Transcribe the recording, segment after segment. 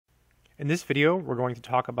In this video, we're going to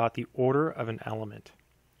talk about the order of an element.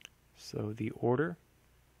 So the order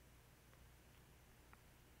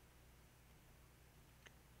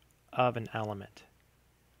of an element.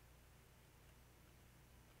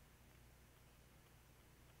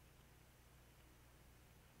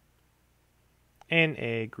 In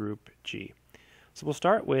a group G. So we'll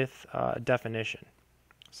start with a definition.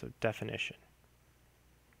 So definition.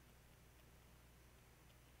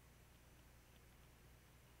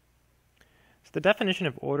 So the definition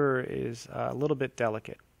of order is a little bit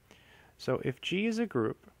delicate. So if G is a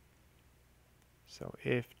group, so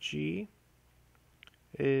if G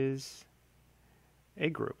is a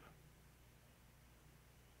group,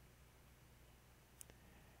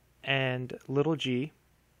 and little g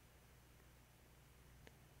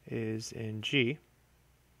is in G,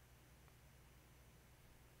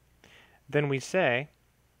 then we say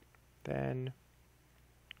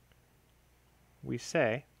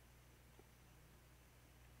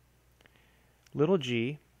little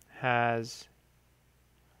g has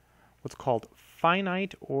what's called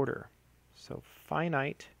finite order. So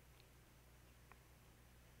finite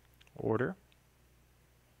order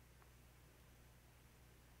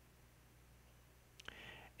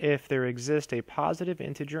if there exists a positive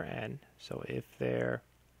integer n, so if there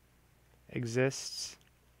exists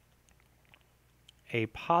a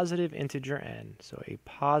positive integer n, so a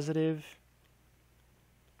positive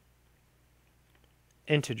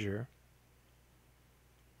integer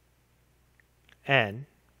n,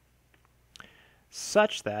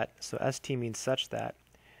 such that, so st means such that,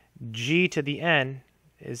 g to the n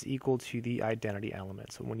is equal to the identity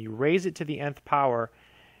element. So when you raise it to the nth power,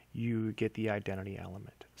 you get the identity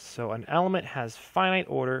element. So an element has finite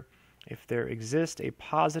order if there exists a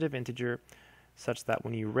positive integer such that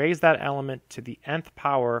when you raise that element to the nth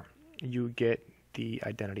power, you get the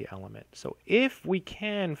identity element. So if we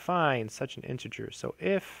can find such an integer, so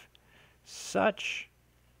if such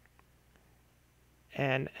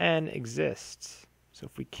an n exists, so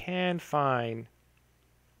if we can find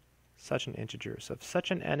such an integer, so if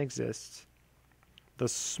such an n exists, the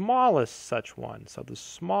smallest such one, so the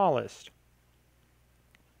smallest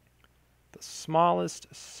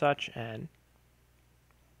such n,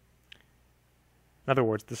 in other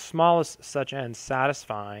words, the smallest such n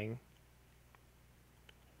satisfying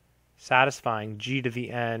g to the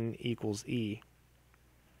n equals e,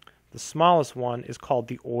 the smallest one is called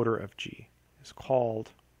the order of G. Is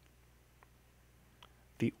called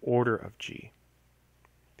the order of G.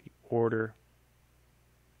 The order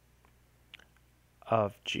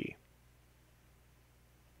of G.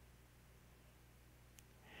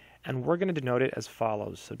 And we're going to denote it as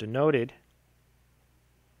follows. So denoted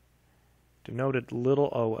little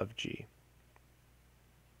o of G.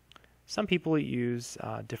 Some people use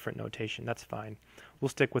different notation. That's fine. We'll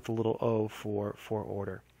stick with the little o for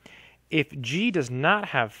order. If G does not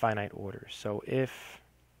have finite order, so if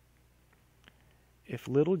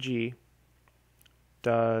little g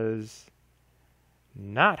does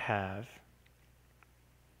not have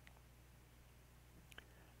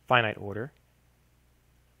finite order,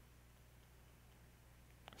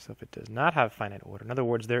 so if it does not have finite order, in other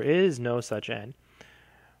words, there is no such n,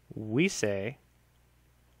 we say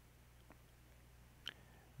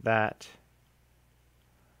that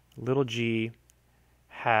little g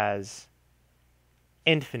has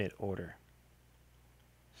infinite order.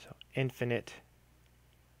 So infinite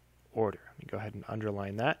order. Let me go ahead and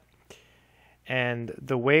underline that. And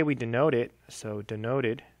the way we denote it, so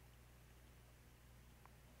denoted,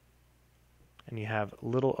 and you have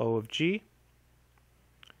little o of g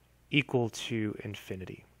equal to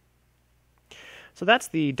infinity. So that's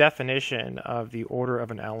the definition of the order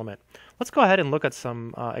of an element. Let's go ahead and look at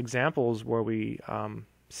some examples where we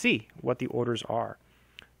see what the orders are.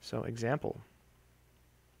 So example.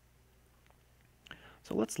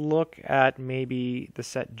 So let's look at maybe the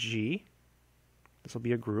set G. This will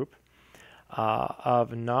be a group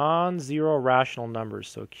of non-zero rational numbers,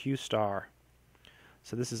 so Q star.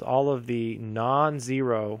 So this is all of the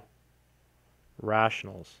non-zero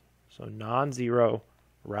rationals. So non-zero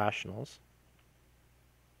rationals.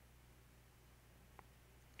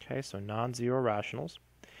 Okay, so non-zero rationals.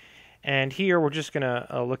 And here we're just going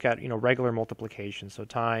to look at regular multiplication. So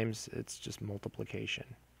times, it's just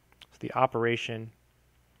multiplication. So the operation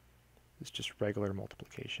is just regular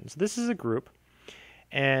multiplication. So this is a group.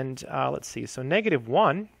 And let's see. So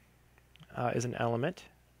 -1 is an element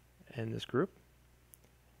in this group.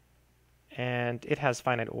 And it has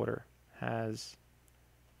finite order. Has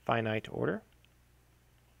finite order.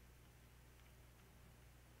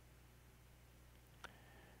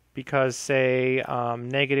 Because, say,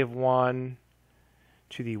 -1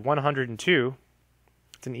 to the 102,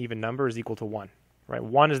 it's an even number, is equal to 1. Right?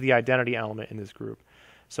 1 is the identity element in this group.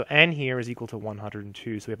 So n here is equal to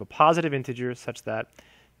 102. So we have a positive integer such that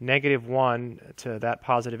negative 1 to that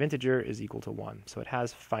positive integer is equal to 1. So it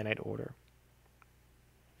has finite order.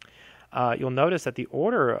 You'll notice that the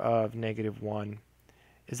order of negative 1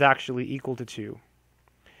 is actually equal to 2.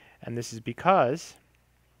 And this is because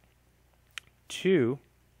 2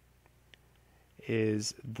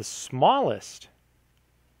 is the smallest,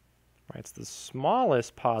 right? It's the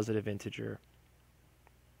smallest positive integer.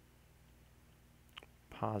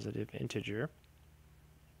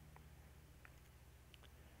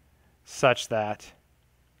 Such that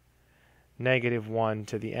negative 1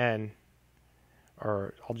 to the n,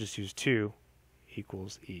 or I'll just use 2,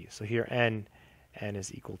 equals e. So here n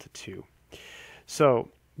is equal to 2. So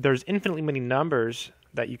there's infinitely many numbers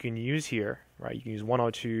that you can use here, right? You can use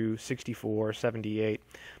 102, 64, 78,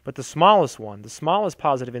 but the smallest one, the smallest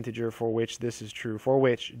positive integer for which this is true, for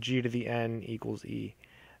which g to the n equals e,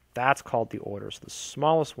 that's called the order. So the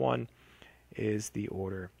smallest one is the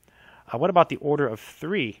order. What about the order of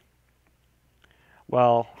 3?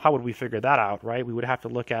 Well, how would we figure that out, right? We would have to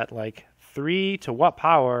look at, like, 3 to what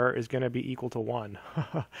power is going to be equal to 1?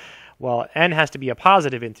 Well, n has to be a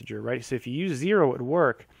positive integer, right? So if you use 0, it would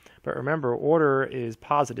work. But remember, order is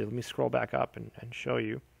positive. Let me scroll back up and show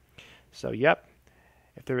you. So, yep,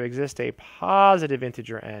 if there exists a positive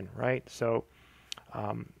integer n, right? So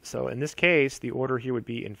in this case, the order here would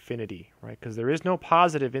be infinity, right? Because there is no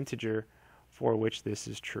positive integer for which this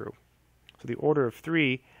is true. So the order of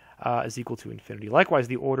 3 is equal to infinity. Likewise,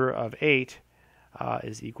 the order of 8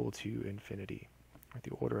 is equal to infinity. Right?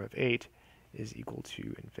 The order of 8 is equal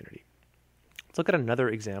to infinity. Let's look at another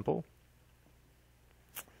example.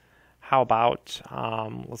 How about,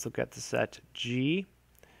 let's look at the set G.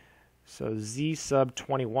 So Z sub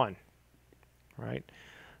 21, right?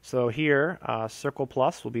 So here, circle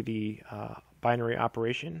plus will be the binary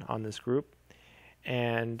operation on this group.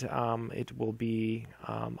 And it will be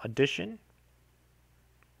addition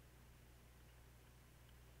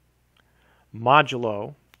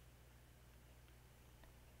modulo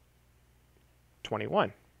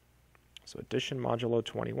 21. So addition modulo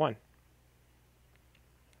 21.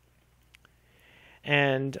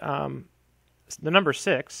 And the number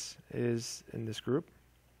 6 is in this group.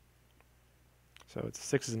 So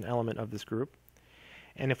 6 is an element of this group.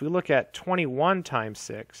 And if we look at 21 times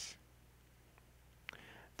 6,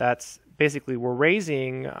 that's basically we're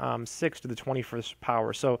raising 6 to the 21st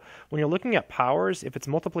power. So when you're looking at powers, if it's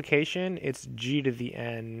multiplication, it's g to the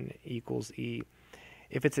n equals e.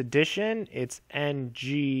 If it's addition, it's ng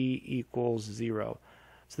equals 0.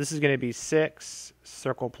 So this is going to be 6,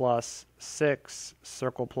 circle plus, 6,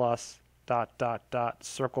 circle plus, dot, dot, dot,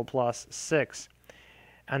 circle plus, 6.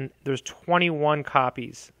 And there's 21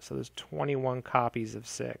 copies. So there's 21 copies of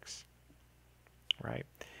 6, right?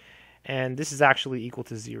 And this is actually equal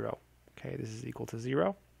to 0. Okay, this is equal to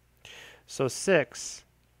 0. So 6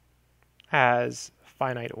 has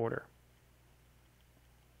finite order.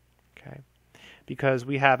 Okay, because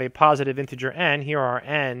we have a positive integer n. Here our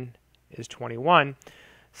n is 21,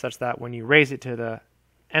 such that when you raise it to the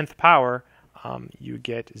nth power, you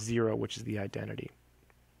get 0, which is the identity.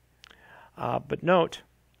 But note,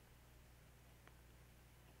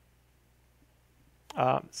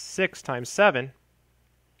 6 times 7,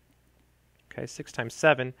 okay, 6 times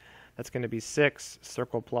 7, that's going to be 6,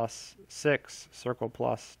 circle plus 6, circle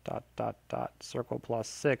plus, dot, dot, dot, circle plus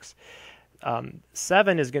 6.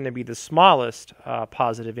 7 is going to be the smallest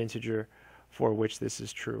positive integer for which this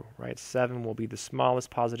is true, right? 7 will be the smallest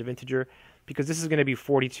positive integer because this is going to be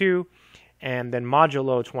 42, and then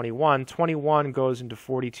modulo 21. 21 goes into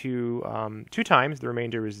 42 2 times, the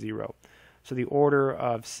remainder is 0. So the order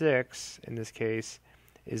of 6, in this case,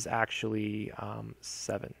 is actually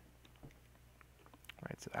 7.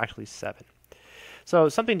 Right, so actually 7. So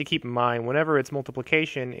something to keep in mind, whenever it's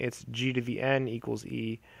multiplication, it's g to the n equals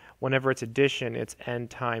e. Whenever it's addition, it's n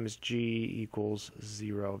times g equals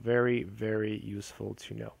 0. Very, very useful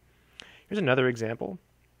to know. Here's another example.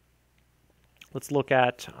 Let's look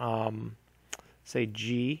at, say,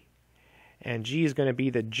 G. And G is going to be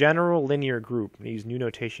the general linear group. I'm going to use new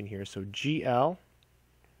notation here. So GL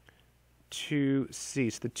to C.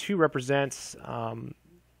 So the 2 represents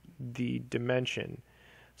the dimension.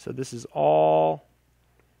 So this is all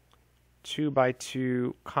 2 by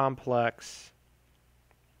 2 complex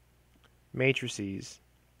matrices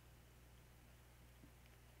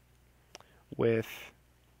with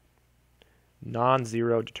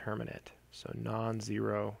non-zero determinant. So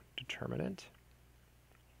non-zero determinant.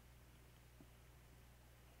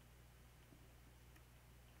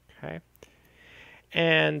 Okay.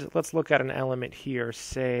 And let's look at an element here.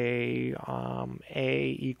 Say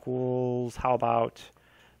A equals, how about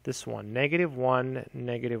this one? -1,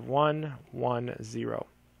 -1, 1, 0.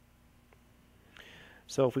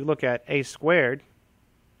 So if we look at A squared,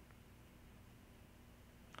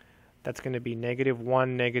 that's going to be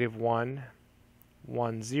 -1, -1,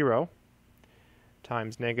 1, 0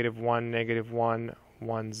 times -1, -1,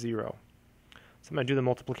 1, 0. So I'm going to do the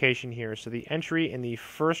multiplication here. So the entry in the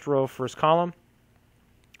first row, first column,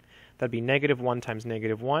 that'd be -1 times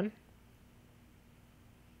 -1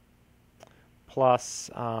 plus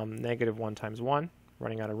 -1 times 1.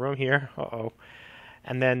 Running out of room here. Uh-oh.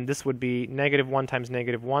 And then this would be -1 times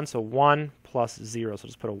 -1, so 1 plus 0. So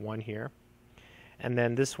just put a 1 here. And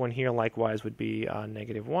then this one here likewise would be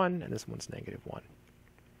 -1, and this one's -1.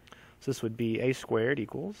 So this would be A squared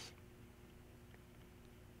equals.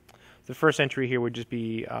 The first entry here would just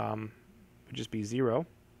be 0.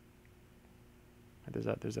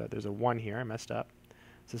 There's a 1 here. I messed up.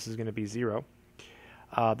 So this is going to be 0.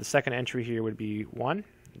 The second entry here would be 1,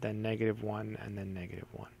 then -1, and then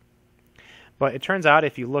 -1. But it turns out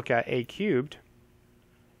if you look at A cubed,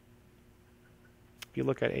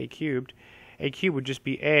 A cubed would just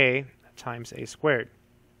be A times A squared.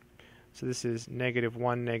 So this is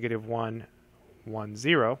 -1, -1, 1,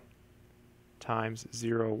 0 times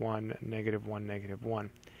 0, 1, -1,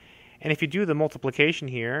 -1. And if you do the multiplication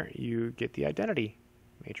here, you get the identity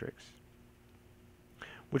matrix,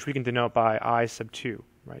 which we can denote by I sub 2.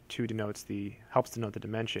 Right? 2 helps denote the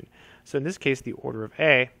dimension. So in this case, the order of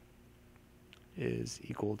A is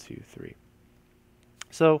equal to 3.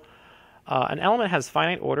 So an element has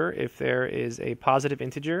finite order if there is a positive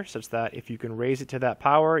integer, such that if you can raise it to that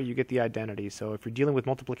power, you get the identity. So if you're dealing with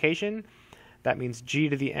multiplication, that means g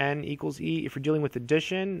to the n equals e. If you're dealing with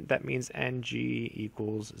addition, that means ng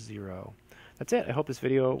equals 0. That's it. I hope this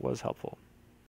video was helpful.